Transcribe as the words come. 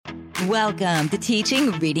Welcome to Teaching,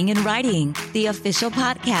 Reading, and Writing, the official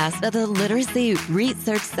podcast of the Literacy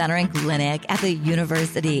Research Center and Clinic at the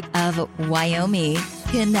University of Wyoming,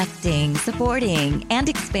 connecting, supporting, and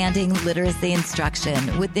expanding literacy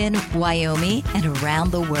instruction within Wyoming and around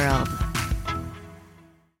the world.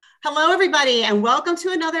 Hello, everybody, and welcome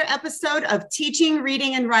to another episode of Teaching,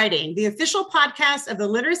 Reading, and Writing, the official podcast of the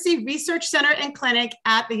Literacy Research Center and Clinic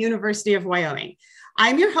at the University of Wyoming.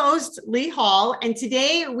 I'm your host, Lee Hall, and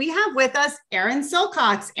today we have with us Erin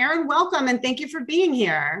Silcox. Erin, welcome, and thank you for being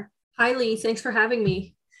here. Hi, Lee. Thanks for having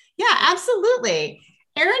me. Yeah, absolutely.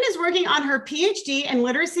 Erin is working on her PhD in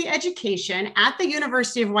literacy education at the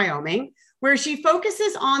University of Wyoming, where she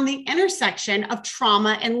focuses on the intersection of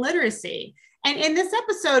trauma and literacy. And in this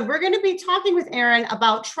episode, we're going to be talking with Erin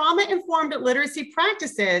about trauma-informed literacy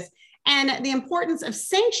practices and the importance of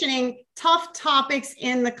sanctioning tough topics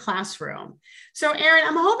in the classroom. So Erin,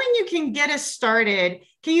 I'm hoping you can get us started.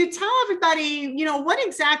 Can you tell everybody, what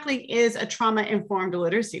exactly is a trauma-informed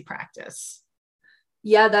literacy practice?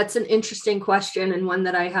 Yeah, that's an interesting question and one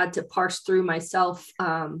that I had to parse through myself,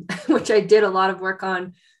 which I did a lot of work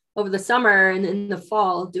on over the summer and in the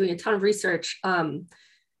fall, doing a ton of research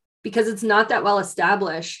because it's not that well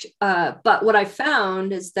established. But what I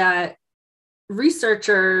found is that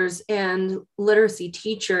researchers and literacy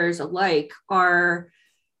teachers alike are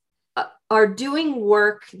doing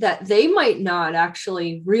work that they might not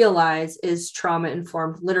actually realize is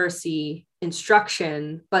trauma-informed literacy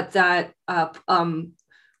instruction, but that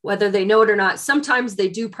whether they know it or not, sometimes they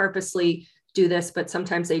do purposely do this, but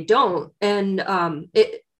sometimes they don't. And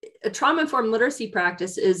a trauma-informed literacy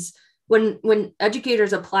practice is when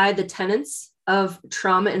educators apply the tenets of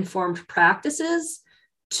trauma-informed practices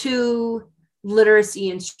to literacy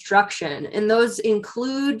instruction. And those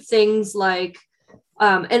include things like,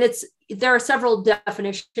 there are several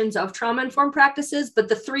definitions of trauma-informed practices, but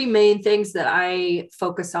the three main things that I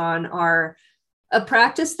focus on are a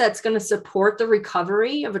practice that's going to support the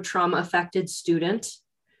recovery of a trauma-affected student,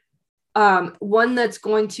 one that's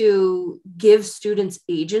going to give students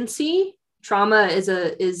agency. Trauma is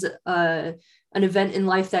an event in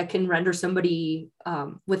life that can render somebody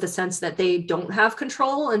with a sense that they don't have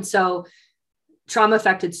control. And so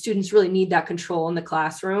trauma-affected students really need that control in the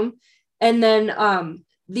classroom. And then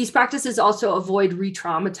these practices also avoid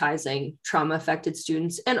re-traumatizing trauma-affected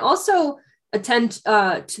students and also attend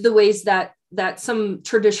to the ways that some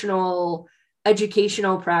traditional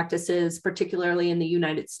educational practices, particularly in the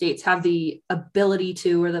United States, have the ability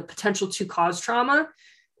to or the potential to cause trauma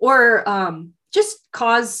or just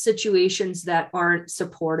cause situations that aren't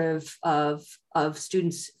supportive of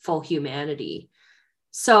students' full humanity.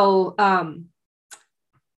 So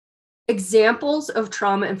examples of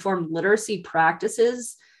trauma-informed literacy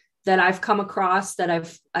practices that I've come across that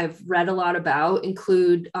I've read a lot about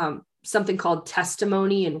include something called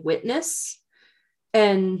testimony and witness.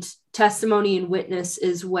 And testimony and witness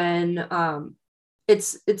is when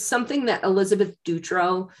it's something that Elizabeth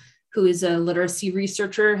Dutro, who is a literacy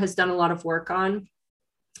researcher, has done a lot of work on.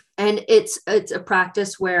 And it's a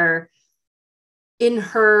practice where in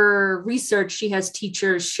her research, she has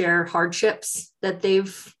teachers share hardships that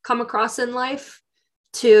they've come across in life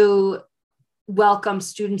to welcome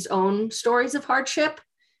students' own stories of hardship.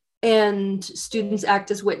 And students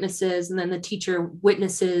act as witnesses, and then the teacher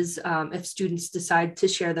witnesses if students decide to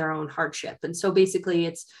share their own hardship. And so basically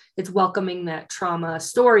it's welcoming that trauma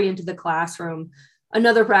story into the classroom.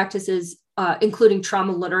 Another practice is including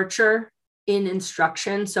trauma literature in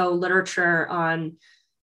instruction. So literature on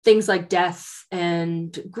things like death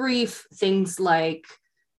and grief, things like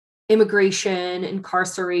immigration,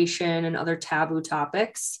 incarceration, and other taboo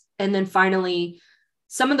topics. And then finally,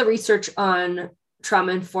 some of the research on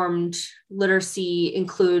trauma-informed literacy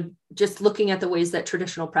include just looking at the ways that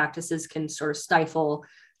traditional practices can sort of stifle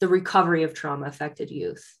the recovery of trauma-affected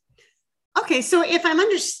youth. Okay, so if I'm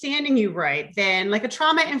understanding you right, then like a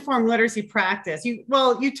trauma-informed literacy practice, you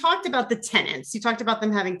talked about the tenets. You talked about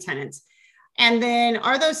them having tenets. And then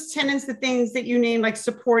are those tenets the things that you named, like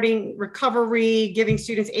supporting recovery, giving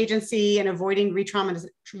students agency, and avoiding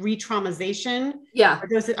re-traumatization? Yeah.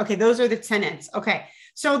 Those are the tenets. Okay.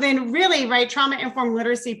 So then really, right, trauma-informed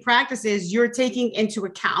literacy practices, you're taking into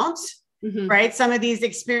account, right, some of these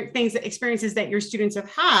experiences that your students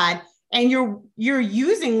have had, and you're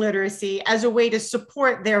using literacy as a way to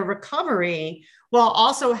support their recovery while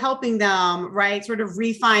also helping them, right, sort of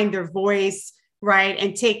refine their voice, right,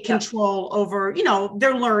 and take control over,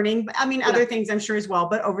 their learning. I mean, other things I'm sure as well,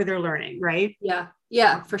 but over their learning, right?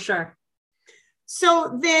 Yeah, for sure.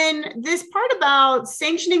 So then this part about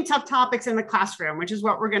sanctioning tough topics in the classroom, which is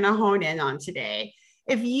what we're going to hone in on today.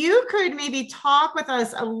 If you could maybe talk with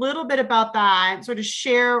us a little bit about that, sort of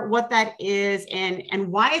share what that is and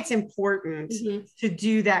why it's important to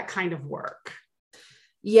do that kind of work.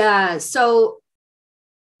 Yeah. So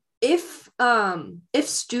if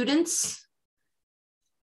students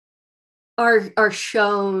are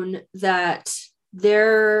shown that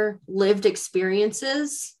their lived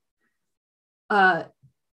experiences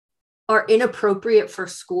are inappropriate for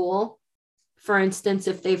school, for instance,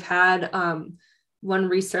 if they've had one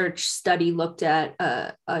research study looked at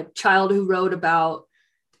a child who wrote about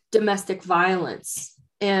domestic violence,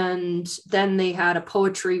 and then they had a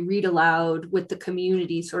poetry read aloud with the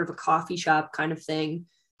community, sort of a coffee shop kind of thing.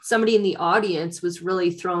 Somebody in the audience was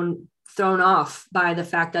really thrown off by the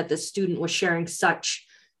fact that the student was sharing such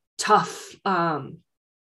tough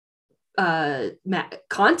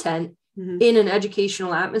content in an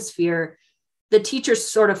educational atmosphere. The teachers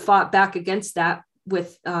sort of fought back against that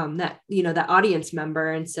with that audience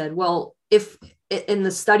member and said, well, and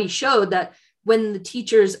the study showed that when the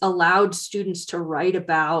teachers allowed students to write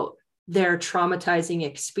about their traumatizing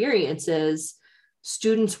experiences,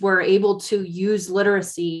 students were able to use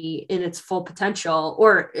literacy in its full potential,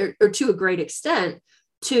 or to a great extent,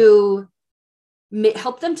 to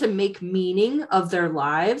help them to make meaning of their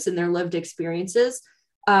lives and their lived experiences.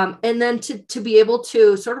 And then to be able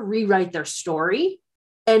to sort of rewrite their story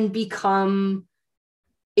and become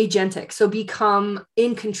agentic. So become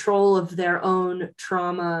in control of their own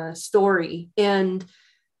trauma story. And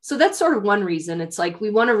so that's sort of one reason. It's like, we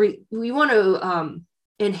want to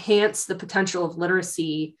enhance the potential of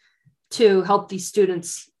literacy to help these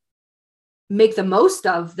students make the most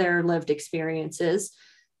of their lived experiences.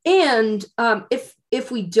 And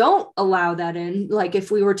if we don't allow that in, like if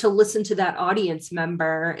we were to listen to that audience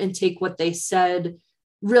member and take what they said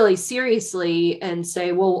really seriously and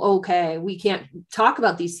say, well, okay, we can't talk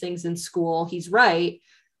about these things in school, he's right,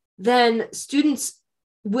 then students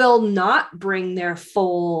will not bring their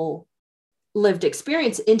full lived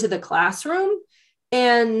experience into the classroom,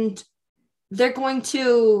 and they're going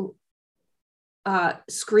to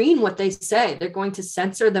screen what they say. They're going to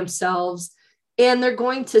censor themselves, and they're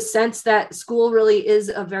going to sense that school really is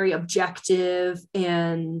a very objective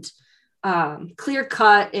and clear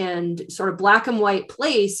cut and sort of black and white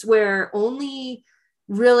place where only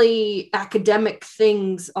really academic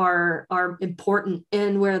things are important,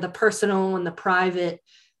 and where the personal and the private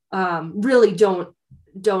really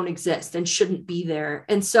don't exist and shouldn't be there.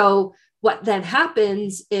 And so what then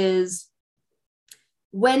happens is,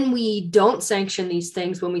 when we don't sanction these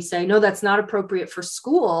things, when we say, no, that's not appropriate for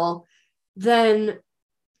school, then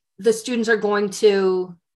the students are going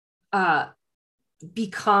to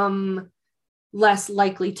become less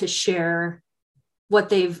likely to share what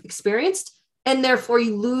they've experienced. And therefore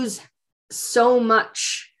you lose so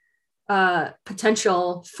much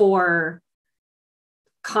potential for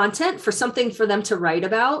content, for something for them to write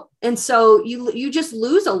about. And so you just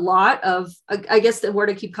lose a lot of, I guess the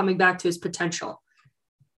word I keep coming back to is potential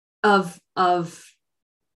of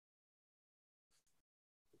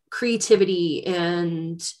creativity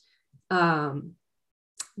and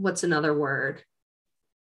what's another word?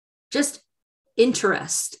 Just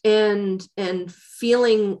interest and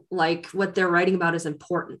feeling like what they're writing about is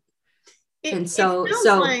important.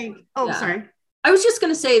 Sorry. I was just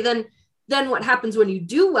going to say, then what happens when you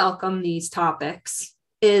do welcome these topics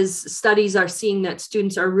is studies are seeing that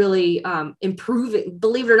students are really improving,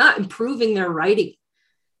 believe it or not, improving their writing.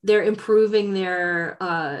 They're improving their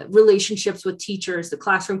relationships with teachers. The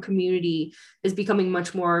classroom community is becoming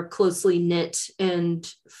much more closely knit,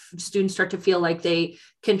 and students start to feel like they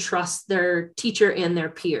can trust their teacher and their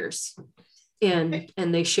peers, and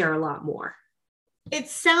they share a lot more. It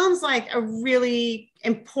sounds like a really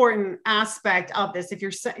important aspect of this, if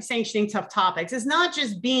you're sanctioning tough topics, is not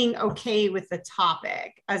just being okay with the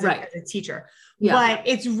topic as a teacher, but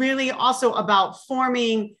it's really also about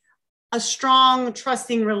forming a strong,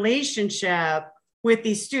 trusting relationship with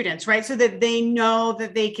these students, right? So that they know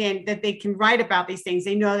that they can write about these things.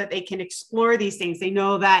 They know that they can explore these things. They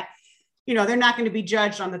know that, they're not going to be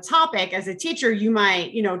judged on the topic. As a teacher, you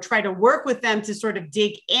might, try to work with them to sort of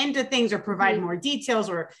dig into things or provide more details,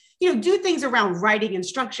 or, do things around writing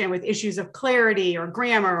instruction with issues of clarity or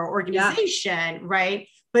grammar or organization, right?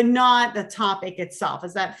 But not the topic itself.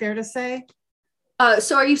 Is that fair to say?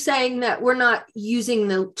 So are you saying that we're not using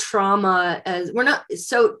the trauma as,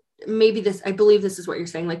 I believe this is what you're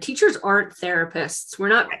saying. Like, teachers aren't therapists. We're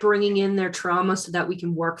not bringing in their trauma so that we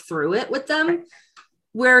can work through it with them. Right.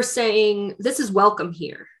 We're saying this is welcome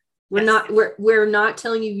here. We're not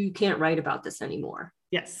telling you can't write about this anymore.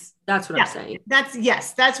 Yes. That's what I'm saying. That's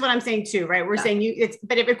what I'm saying too, right? We're saying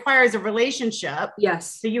but it requires a relationship.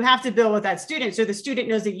 Yes. So you have to build with that student. So the student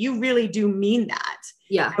knows that you really do mean that.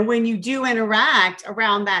 Yeah. And when you do interact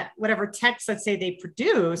around that, whatever text, let's say they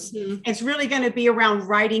produce, it's really going to be around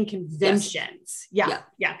writing conventions. Yes.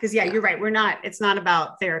 Yeah. Cause you're right. It's not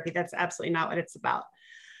about therapy. That's absolutely not what it's about.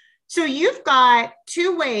 So you've got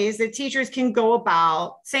two ways that teachers can go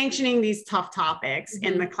about sanctioning these tough topics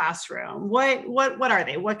in the classroom. What are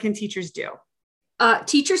they? What can teachers do?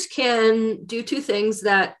 Teachers can do two things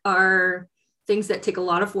that are things that take a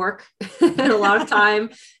lot of work and a lot of time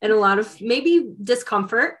and a lot of maybe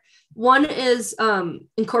discomfort. One is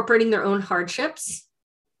incorporating their own hardships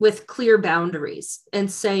with clear boundaries and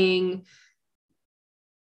saying,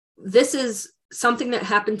 this is something that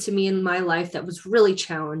happened to me in my life that was really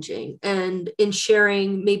challenging, and in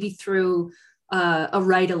sharing maybe through a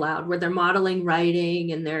write aloud where they're modeling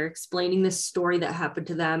writing and they're explaining this story that happened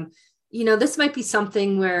to them. This might be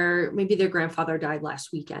something where maybe their grandfather died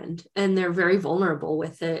last weekend and they're very vulnerable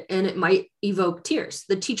with it, and it might evoke tears.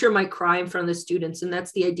 The teacher might cry in front of the students, and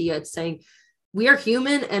that's the idea. It's saying we are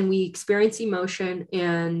human and we experience emotion,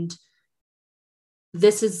 and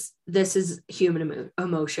this is human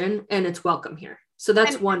emotion, and it's welcome here. So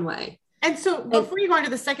that's one way. And so before you go on to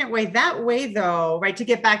the second way, that way though, right, to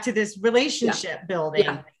get back to this relationship building,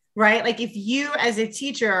 right? Like if you as a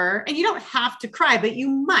teacher, and you don't have to cry, but you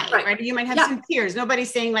might, right? You might have some tears. Nobody's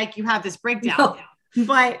saying like you have this breakdown,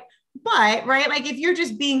 but right, like if you're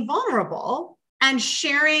just being vulnerable and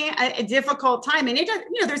sharing a difficult time, and it does,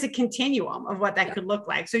 there's a continuum of what that could look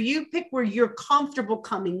like. So you pick where you're comfortable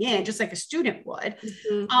coming in, just like a student would,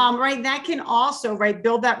 right? That can also, right,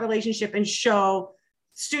 build that relationship and show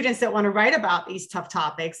students that want to write about these tough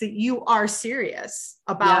topics that you are serious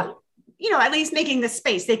about, at least making the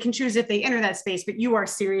space. They can choose if they enter that space, but you are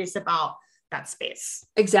serious about that space.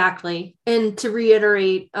 Exactly. And to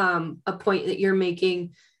reiterate a point that you're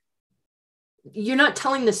making, you're not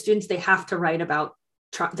telling the students they have to write about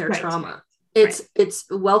their trauma. It's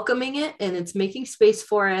welcoming it, and it's making space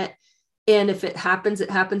for it. And if it happens,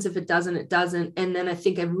 it happens. If it doesn't, it doesn't. And then I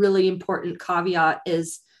think a really important caveat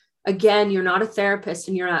is, again, you're not a therapist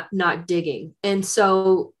and you're not digging. And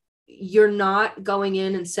so you're not going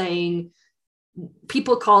in and saying,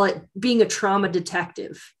 people call it being a trauma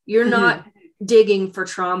detective. You're not digging for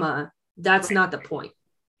trauma. That's not the point.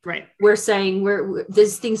 Right. We're saying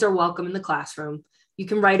these things are welcome in the classroom. You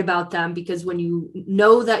can write about them, because when you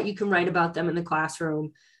know that you can write about them in the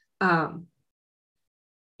classroom,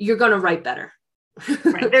 you're going to write better.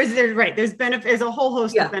 Right. There's benefits. There's a whole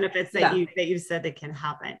host of benefits that you said that can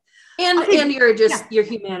happen. And your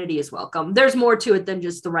humanity is welcome. There's more to it than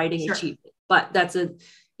just the writing achievement, but that's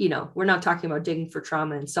we're not talking about digging for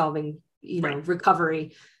trauma and solving,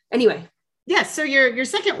 recovery. Anyway. Yes. So your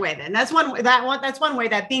second way, then that's one way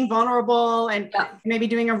that being vulnerable and maybe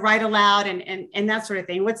doing a write aloud and that sort of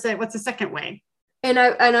thing. What's the second way? And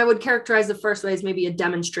I would characterize the first way as maybe a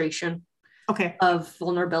demonstration of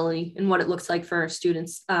vulnerability and what it looks like for our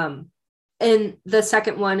students. And the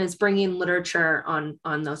second one is bringing literature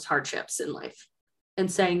on those hardships in life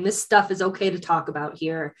and saying this stuff is okay to talk about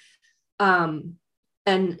here. And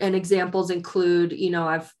examples include,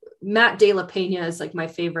 Matt De La Pena is like my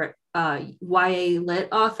favorite YA lit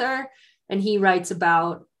author, and he writes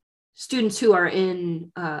about students who are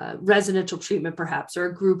in residential treatment, perhaps, or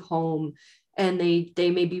a group home, and they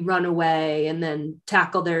maybe run away and then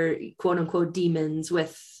tackle their quote unquote demons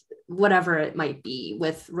with whatever it might be,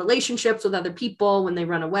 with relationships with other people when they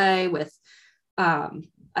run away, with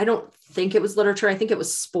I don't think it was literature, I think it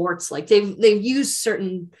was sports. Like they've used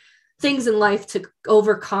certain things in life to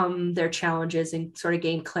overcome their challenges and sort of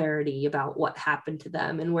gain clarity about what happened to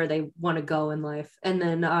them and where they want to go in life. And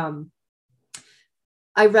then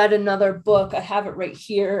I read another book. I have it right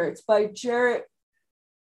here. It's by Jarrett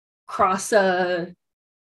Krosowski,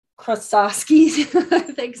 I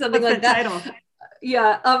think, something like that. Title?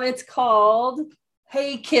 Yeah. It's called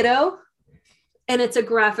Hey Kiddo. And it's a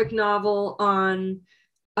graphic novel on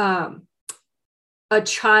a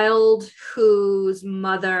child whose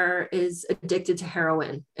mother is addicted to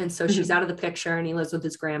heroin. And so she's out of the picture, and he lives with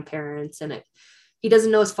his grandparents, and he doesn't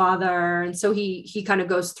know his father. And so he kind of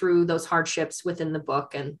goes through those hardships within the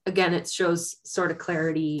book. And again, it shows sort of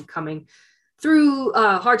clarity coming through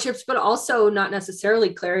hardships, but also not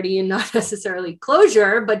necessarily clarity and not necessarily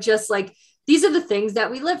closure, but just like, these are the things that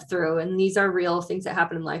we live through, and these are real things that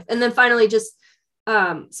happen in life. And then finally, just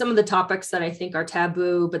some of the topics that I think are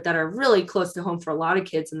taboo, but that are really close to home for a lot of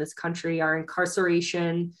kids in this country are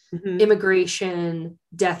incarceration, immigration,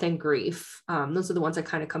 death, and grief. Those are the ones I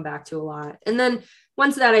kind of come back to a lot. And then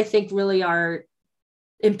ones that I think really are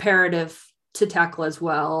imperative to tackle as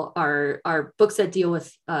well are books that deal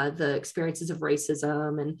with the experiences of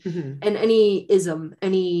racism and any ism,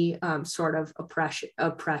 any sort of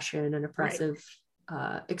oppression and oppressive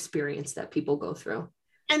experience that people go through.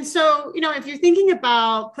 And so, if you're thinking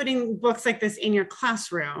about putting books like this in your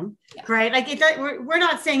classroom, right? Like we're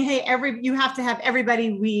not saying, hey, you have to have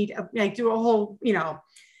everybody read, like do a whole,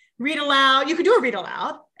 read aloud. You could do a read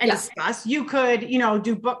aloud and discuss. You could,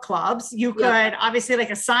 do book clubs. You could obviously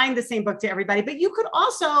like assign the same book to everybody, but you could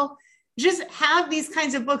also just have these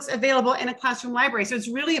kinds of books available in a classroom library. So it's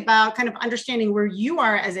really about kind of understanding where you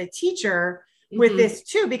are as a teacher with this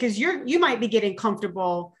too, because you might be getting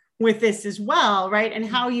comfortable with this as well, right? And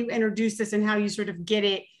how you introduce this and how you sort of get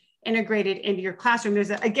it integrated into your classroom.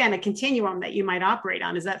 There's again a continuum that you might operate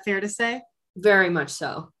on. Is that fair to say? Very much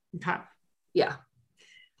so. Okay. Yeah.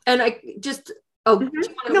 And I just, do you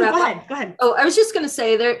want to wrap up? Go ahead. Oh, I was just going to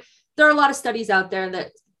say there are a lot of studies out there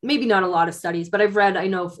that maybe not a lot of studies, but I've read, I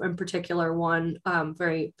know in particular one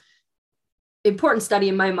very important study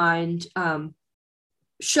in my mind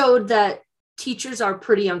showed that teachers are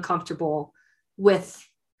pretty uncomfortable with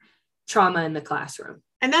trauma in the classroom.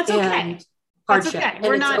 And that's okay. That's okay.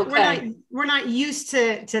 We're not used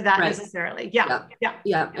to that necessarily. Yeah.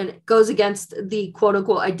 And it goes against the quote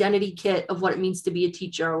unquote identity kit of what it means to be a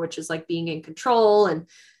teacher, which is like being in control and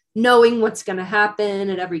knowing what's going to happen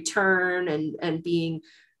at every turn and being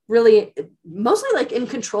really mostly like in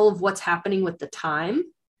control of what's happening with the time.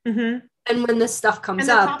 And when this stuff comes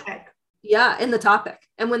up, in the topic.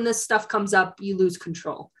 And when this stuff comes up, you lose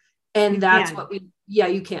control. And that's what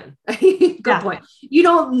you can. Good point. You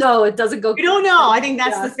don't know. It doesn't go. You don't know. I think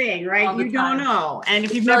that's the thing, right? You don't know. And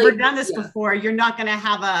if you've never done this before, you're not going to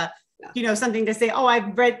have something to say, oh,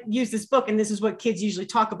 I've used this book and this is what kids usually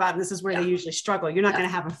talk about. And this is where they usually struggle. You're not going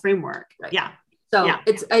to have a framework. Right. Yeah. So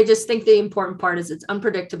I just think the important part is it's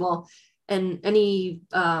unpredictable and any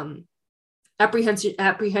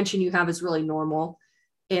apprehension you have is really normal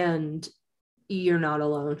and you're not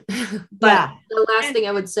alone. But the last thing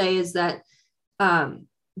I would say is that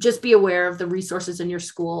just be aware of the resources in your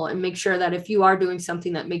school and make sure that if you are doing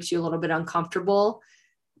something that makes you a little bit uncomfortable,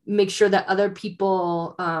 make sure that other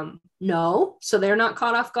people know so they're not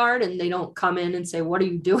caught off guard and they don't come in and say, what are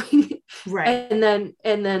you doing? Right. And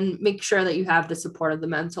then make sure that you have the support of the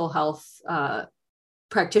mental health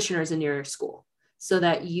practitioners in your school so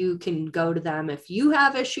that you can go to them if you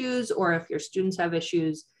have issues or if your students have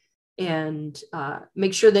issues, and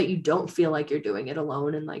make sure that you don't feel like you're doing it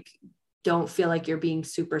alone and like don't feel like you're being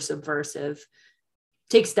super subversive.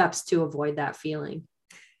 Take steps to avoid that feeling.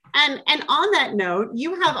 And on that note,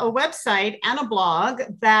 you have a website and a blog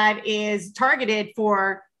that is targeted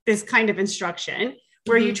for this kind of instruction,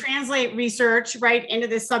 where you translate research right into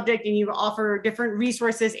this subject and you offer different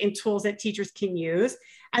resources and tools that teachers can use.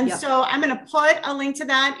 And so I'm going to put a link to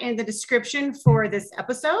that in the description for this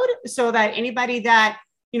episode so that anybody that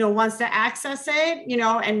wants to access it,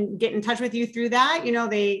 and get in touch with you through that,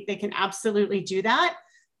 they can absolutely do that.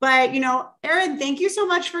 But, Erin, thank you so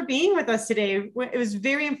much for being with us today. It was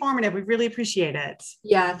very informative. We really appreciate it.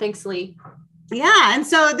 Yeah. Thanks, Lee. Yeah. And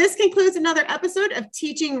so this concludes another episode of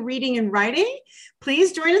Teaching, Reading, and Writing.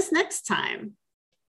 Please join us next time.